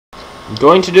I'm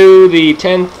going to do the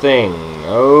 10th thing.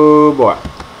 Oh boy.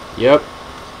 Yep.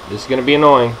 This is going to be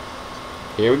annoying.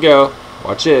 Here we go.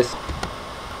 Watch this.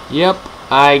 Yep.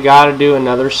 I gotta do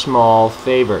another small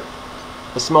favor.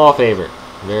 A small favor.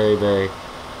 Very, very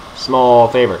small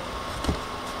favor.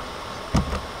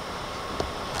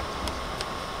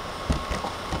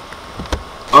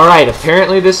 Alright,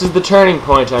 apparently this is the turning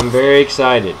point. I'm very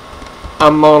excited.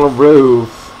 I'm on a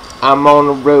roof. I'm on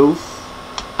a roof.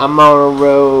 I'm on a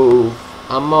roof.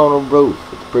 I'm on a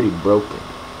roof. It's pretty broken.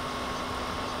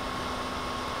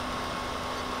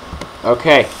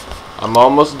 Okay, I'm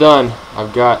almost done.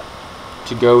 I've got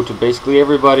to go to basically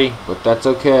everybody, but that's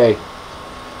okay.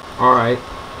 Alright.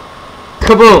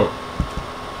 Kaboom!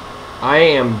 I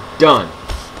am done.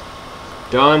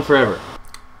 Done forever.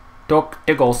 Talk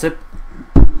to gossip.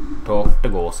 Talk to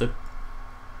gossip.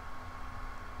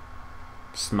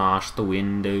 Smash the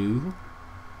window.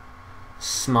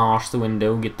 Smash the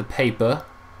window. Get the paper.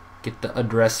 Get the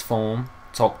address form.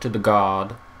 Talk to the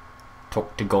guard.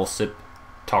 Talk to gossip.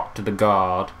 Talk to the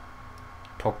guard.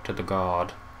 Talk to the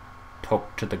guard.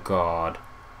 Talk to the guard.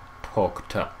 Talk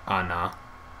to Anna.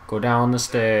 Go down the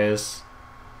stairs.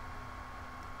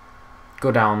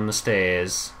 Go down the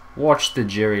stairs. Watch the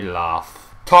jury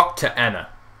laugh. Talk to Anna.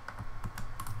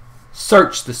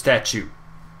 Search the statue.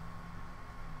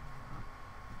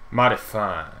 Mighty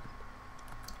fine.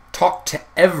 Talk to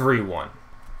everyone.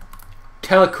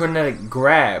 Telekinetic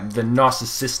grab the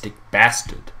narcissistic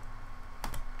bastard.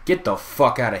 Get the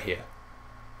fuck out of here.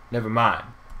 Never mind.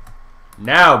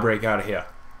 Now break out of here.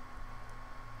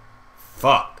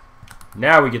 Fuck.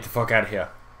 Now we get the fuck out of here.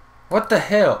 What the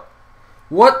hell?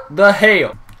 What the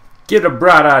hell? Get a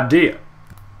bright idea.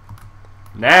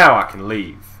 Now I can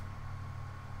leave.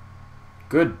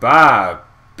 Goodbye,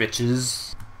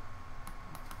 bitches.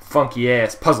 Funky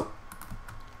ass puzzle.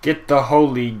 Get the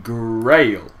Holy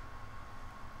Grail.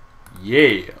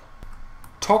 Yeah.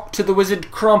 Talk to the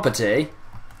wizard Crumpet, eh?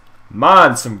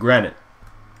 Mine some granite.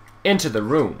 Enter the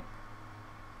room.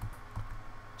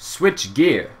 Switch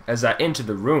gear as I enter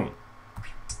the room.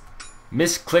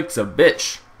 Misclicks a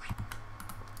bitch.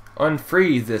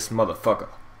 Unfreeze this motherfucker.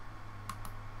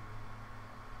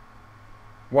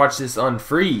 Watch this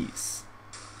unfreeze.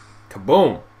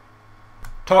 Kaboom.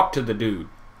 Talk to the dude.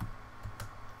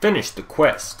 Finish the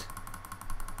quest.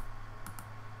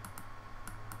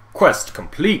 Quest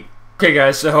complete. Okay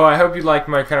guys, so I hope you liked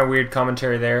my kind of weird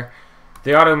commentary there.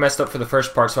 The audio messed up for the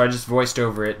first part, so I just voiced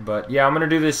over it. But yeah, I'm gonna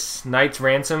do this Knight's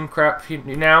Ransom crap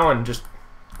now and just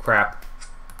crap.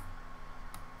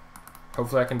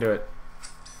 Hopefully I can do it.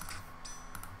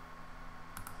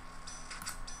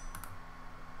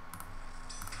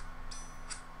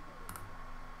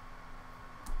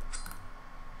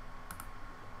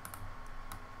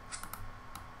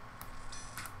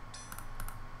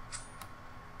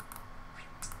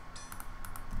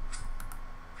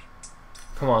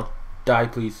 Come on, die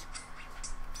please.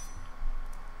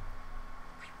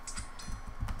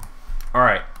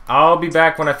 Alright, I'll be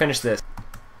back when I finish this.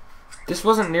 This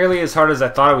wasn't nearly as hard as I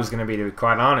thought it was going to be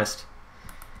quite honest.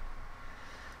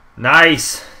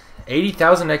 Nice!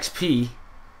 80,000 XP.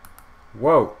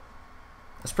 Whoa.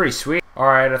 That's pretty sweet.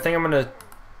 Alright, I think I'm going to...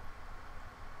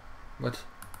 What?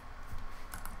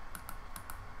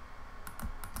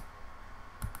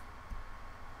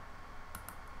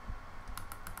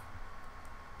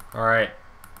 Alright.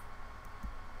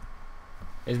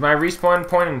 Is my respawn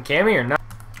point in Cammy or not?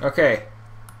 Okay.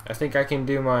 I think I can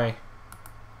do my...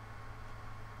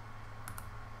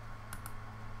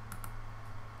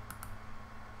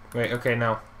 Wait, okay,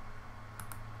 no.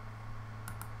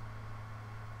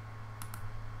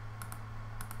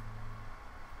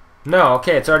 No,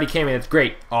 okay, it's already Cammy. That's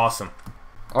great. Awesome.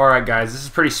 Alright, guys, this is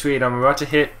pretty sweet. I'm about to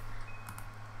hit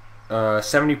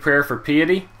 70 prayer for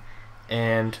Piety.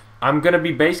 And I'm going to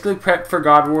be basically prepped for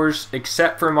God Wars,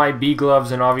 except for my B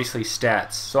gloves and obviously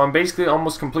stats. So I'm basically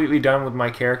almost completely done with my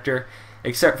character,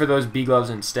 except for those B gloves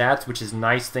and stats, which is a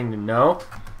nice thing to know.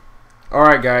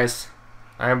 Alright guys,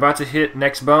 I'm about to hit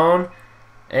next bone,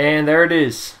 and there it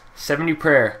is, 70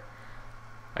 prayer.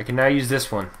 I can now use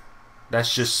this one.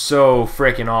 That's just so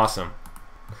freaking awesome.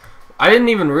 I didn't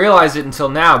even realize it until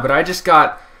now, but I just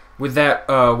got, with that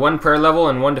 1 prayer level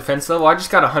and 1 defense level, I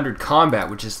just got 100 combat,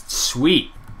 which is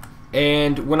sweet.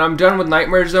 And when I'm done with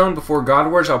Nightmare Zone before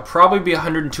God Wars, I'll probably be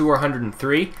 102 or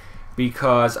 103,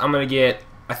 because I'm going to get,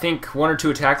 I think, 1 or 2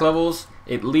 attack levels,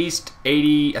 at least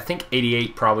 80, I think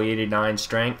 88, probably 89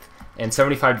 strength, and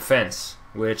 75 defense,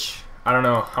 which I don't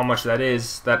know how much that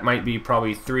is. That might be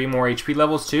probably 3 more HP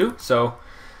levels too, so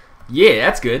yeah,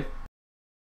 that's good.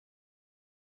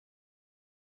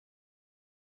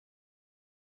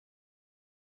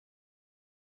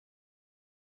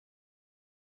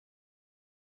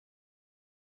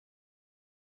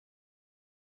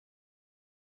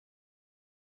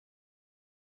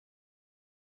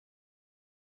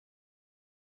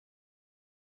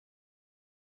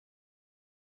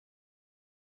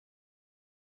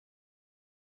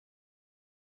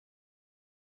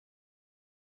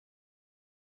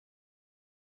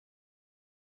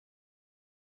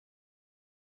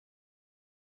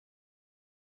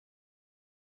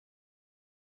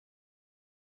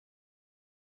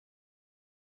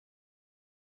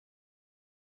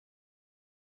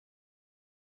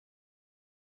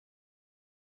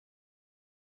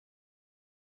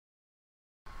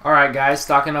 Alright guys,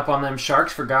 stocking up on them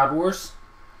sharks for God Wars.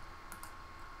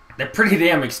 They're pretty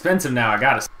damn expensive now, I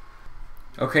gotta say.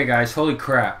 Okay guys, holy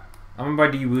crap. I'm gonna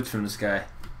buy D boots from this guy.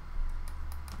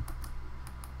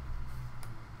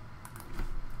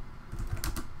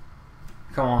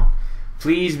 Come on.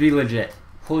 Please be legit.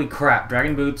 Holy crap,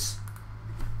 dragon boots.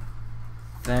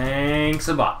 Thanks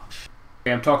a bunch.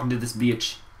 Okay, I'm talking to this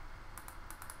bitch.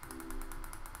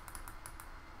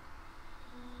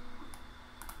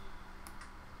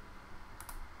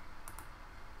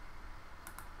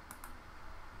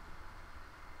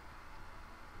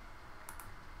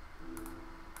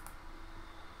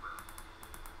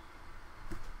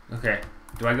 Okay,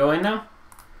 do I go in now?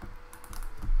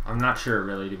 I'm not sure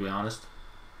really, to be honest.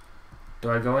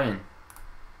 Do I go in?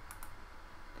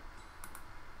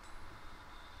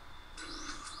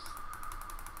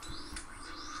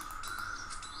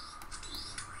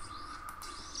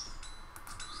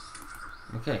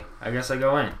 Okay, I guess I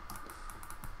go in.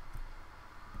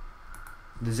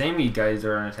 The Zamy guys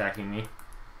aren't attacking me.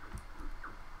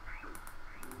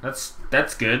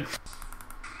 That's good.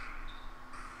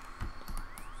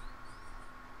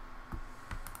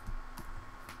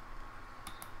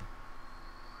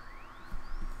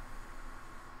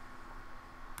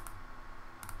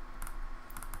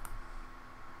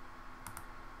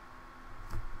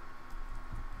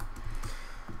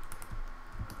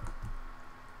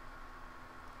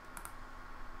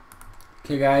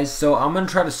 Okay guys, so I'm going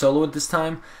to try to solo it this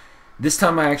time. This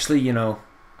time I actually,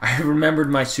 I remembered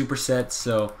my supersets,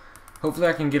 so hopefully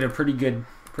I can get a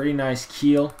pretty nice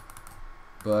kill.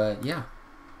 But yeah,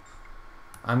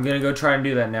 I'm going to go try and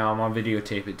do that now. I'm on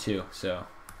videotape it too, so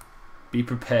be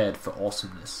prepared for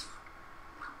awesomeness.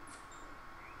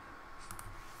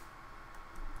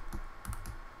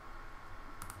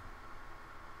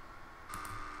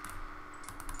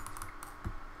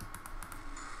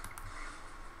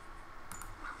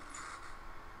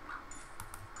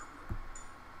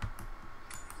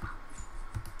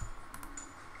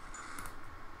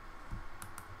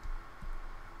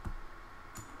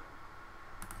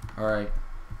 Alright,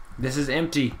 this is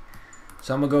empty,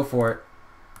 so I'm going to go for it.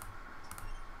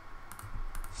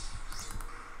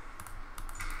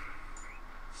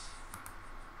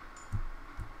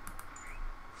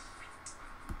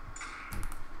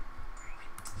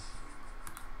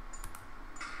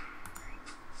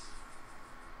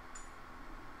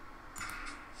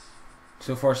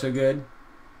 So far so good.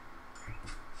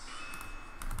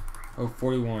 Oh,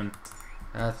 41.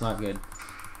 That's not good.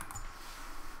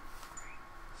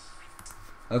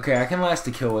 Okay, I can last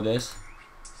a kill with this.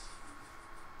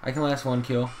 I can last one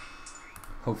kill.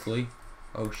 Hopefully.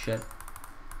 Oh shit.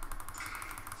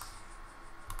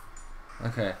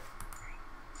 Okay.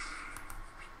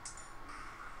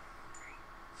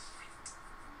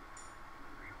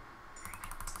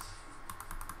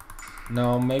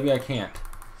 No, maybe I can't.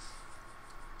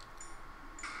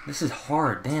 This is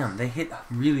hard. Damn, they hit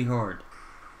really hard.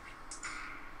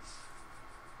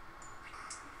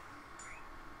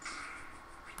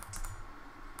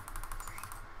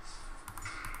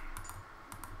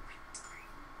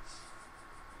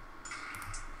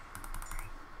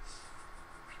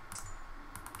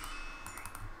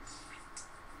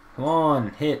 Come on,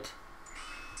 hit.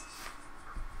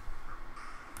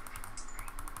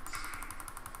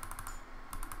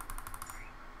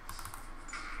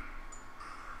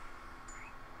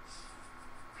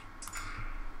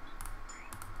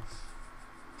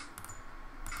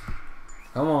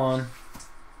 Come on.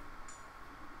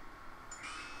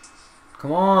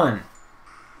 Come on.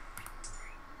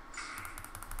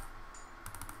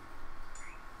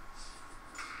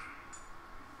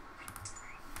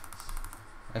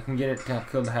 I can get it to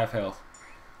kill the half health.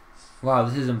 Wow,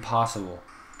 this is impossible.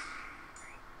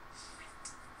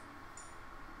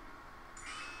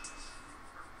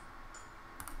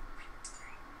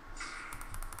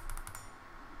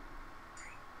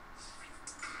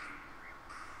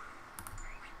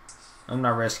 I'm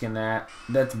not risking that.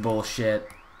 That's bullshit.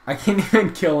 I can't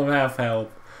even kill him half health.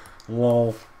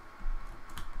 Lol.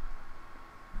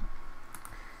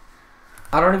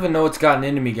 I don't even know what's gotten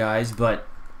into me, guys, but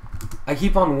I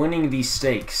keep on winning these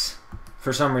stakes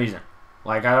for some reason.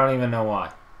 Like, I don't even know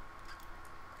why.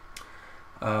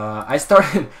 I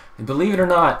started, believe it or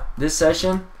not, this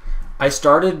session, I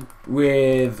started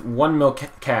with 1 mil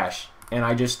cash, and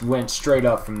I just went straight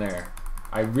up from there.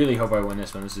 I really hope I win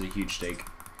this one. This is a huge stake.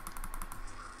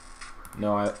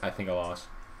 No, I think I lost.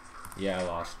 Yeah, I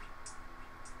lost.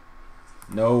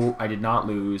 No, I did not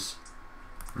lose.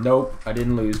 Nope, I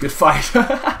didn't lose. Good fight.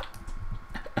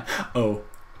 Oh,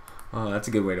 that's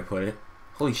a good way to put it.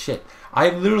 Holy shit. I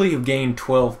literally have gained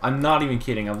 12. I'm not even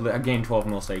kidding. I've gained 12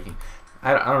 mil staking.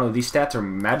 I don't know. These stats are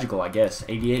magical, I guess.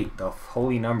 88, the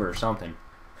holy number or something.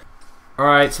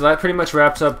 Alright, so that pretty much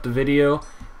wraps up the video.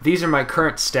 These are my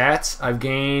current stats. I've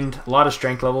gained a lot of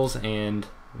strength levels and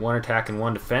 1 attack and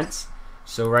 1 defense.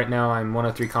 So right now I'm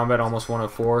 103 combat, almost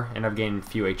 104, and I've gained a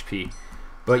few HP.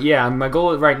 But yeah, my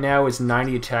goal right now is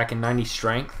 90 attack and 90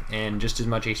 strength, and just as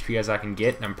much HP as I can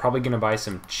get. And I'm probably going to buy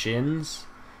some chins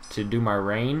to do my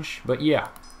range. But yeah,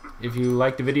 if you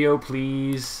liked the video,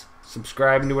 please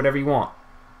subscribe and do whatever you want.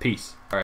 Peace. Alright.